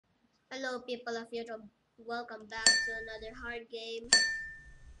Hello people of YouTube, welcome back to another hard game,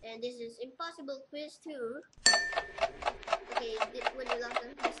 and this is Impossible Quiz 2. Okay, when you lost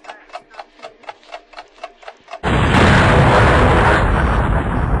it, we stop here.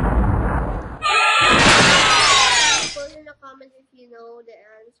 Post in the comments if you know the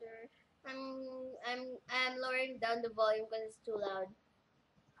answer. I'm lowering down the volume because it's too loud.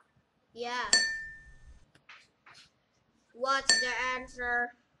 Yeah. What's the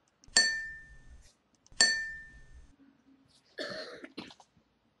answer?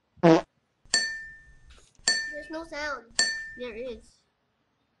 There's no sound. There is.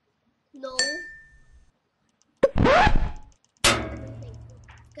 No.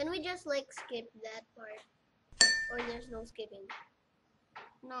 Can we just like skip that part? Or there's no skipping?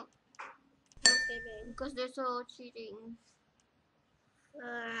 No, No skipping. because they're so cheating.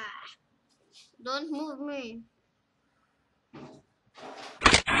 Ah. Don't move me.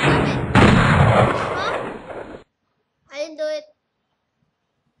 Huh? I didn't do it.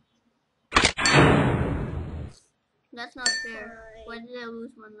 That's not fair. Fine. Why did I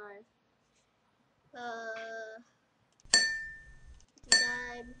lose one life? 2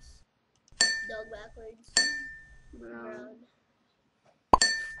 times. Dog backwards. Brown.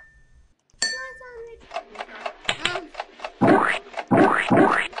 What's on it?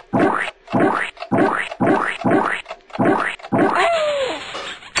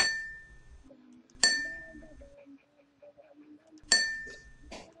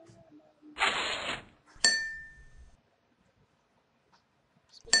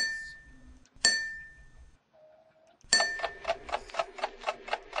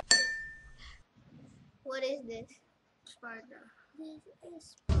 What is this? Spider. This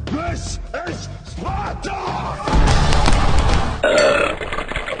is This is Sparta!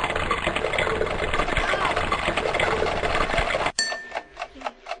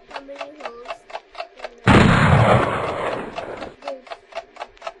 how many holes?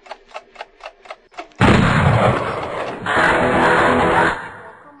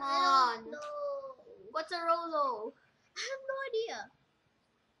 Come on. No. What's a Rolo? I have no idea.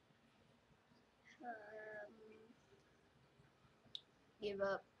 Give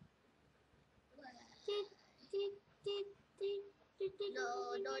up. No,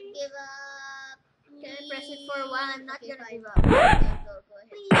 don't give up. Can I press it for one? I'm not Okay, gonna fine. give up. Okay, go ahead.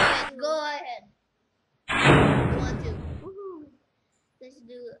 Please. Go ahead. You want to? Woohoo. Let's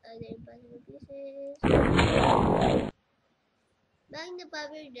do other impossible pieces. Bang the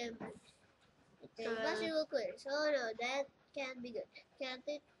paper jumper. It's an impossible quiz. Oh no, that can't be good. Can't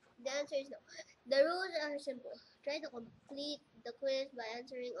it? The answer is no. The rules are simple. Try to complete the quiz by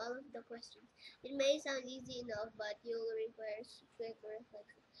answering all of the questions. It may sound easy enough, but you'll require quick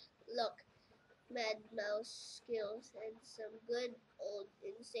reflection. Look, mad mouse skills and some good old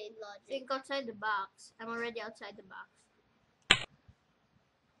insane logic. Think outside the box. I'm already outside the box.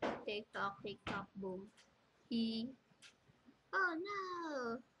 Tick tock, boom. Oh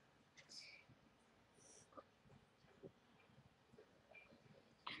no!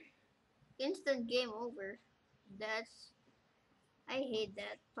 Instant game over. I hate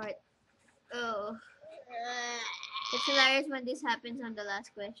that part. Oh. It's hilarious when this happens on the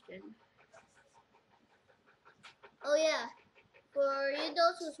last question. Oh yeah, for you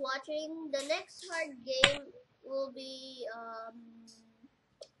those who's watching, the next hard game will be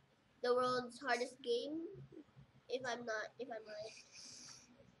the world's hardest game. If I'm right.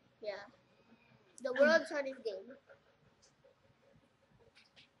 Yeah, the world's hardest game.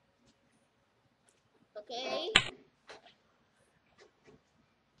 Okay.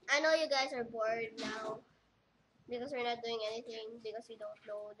 I know you guys are bored now because we're not doing anything because we don't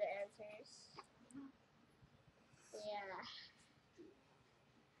know the answers. Yeah.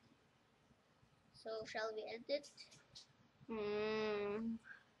 So shall we end it?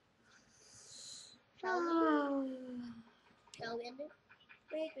 Shall we? Shall we end it?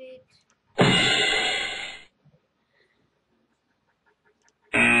 Wait.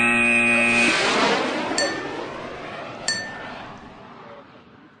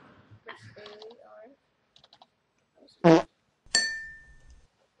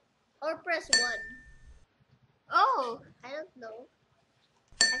 Or press 1. Oh! I don't know.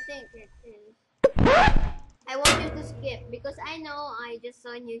 I think it is. I want you to skip because I know I just saw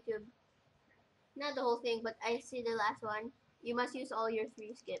on YouTube. Not the whole thing, but I see the last one. You must use all your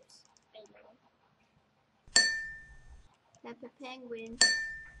 3 skips. I know. Like a penguin.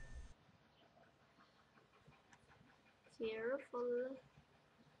 Careful.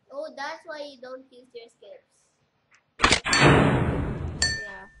 Oh, that's why you don't use your skips.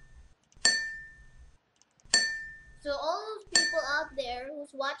 Yeah. So all those people out there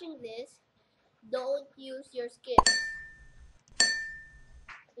who's watching this, don't use your skips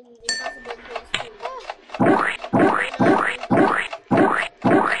in Impossible Quiz 2.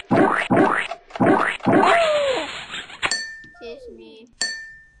 Kiss me.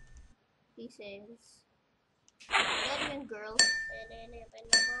 He says. Not even girl.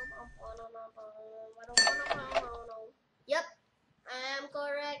 Yep, I am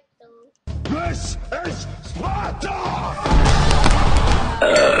correct. This is Sparta!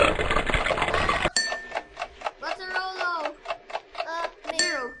 What's a Rolo?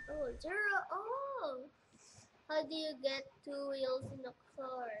 Zero. Oh, zero. Oh. How do you get 2 wheels in a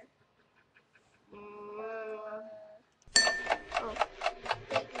car? Oh.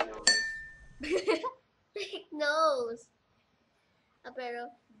 Take nose. Take nose. A pair of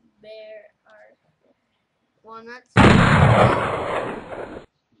bear are. Walnuts.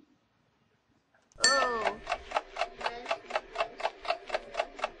 Oh.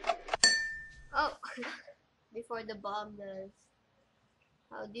 Oh. Before the bomb does.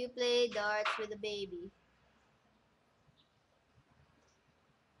 How do you play darts with a baby?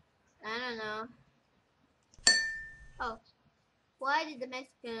 I don't know. Oh. Why did the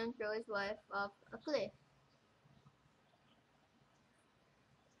Mexican throw his wife off a cliff?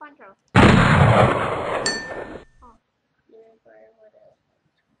 Control.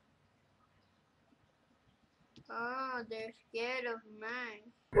 Oh, they're scared of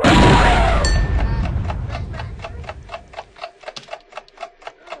mine.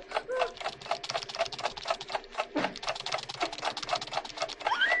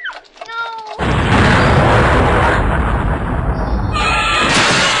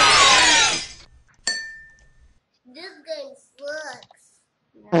 This game sucks.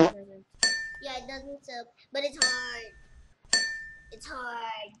 No, it doesn't. Yeah, it doesn't suck, but it's hard. It's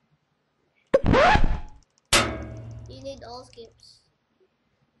hard. You need all skips.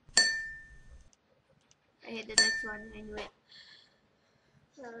 I hate the next one. I knew it.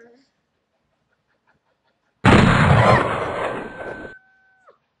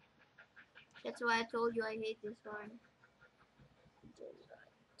 That's why I told you I hate this one. Do not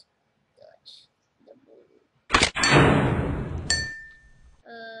touch the moon.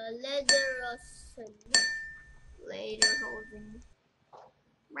 Lederosen. Later holding.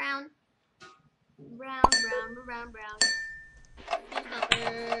 Brown. Brown, brown, brown, brown.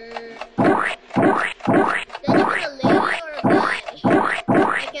 Is that even a lady or a guy? I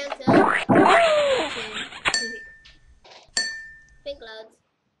can't tell. Pink clouds.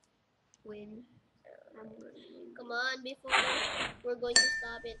 Win. Come on, before we're going to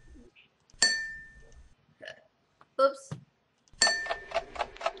stop it. Oops.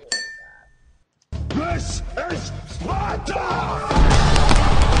 This is Sparta!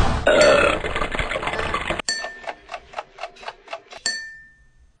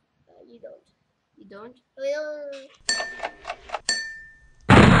 You don't. You don't? We don't.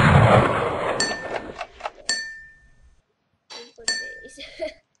 For days.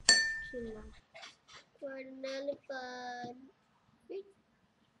 For an elephant. Wait.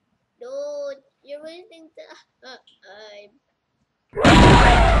 Don't. You're wasting time. No.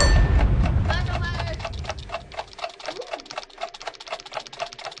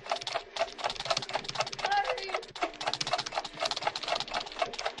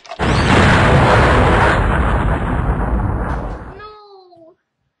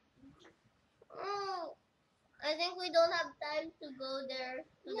 Oh. I think we don't have time to go there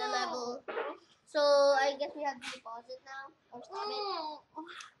to the level. So I guess we have to pause it now or stop it.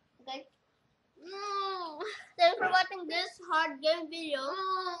 Okay. No. Thanks for watching this hard game video.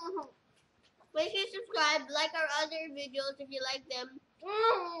 Make sure to subscribe, like our other videos if you like them.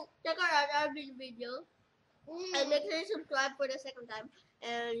 Check our other video. And make sure to subscribe for the second time.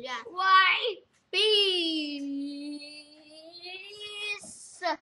 And yeah. Why?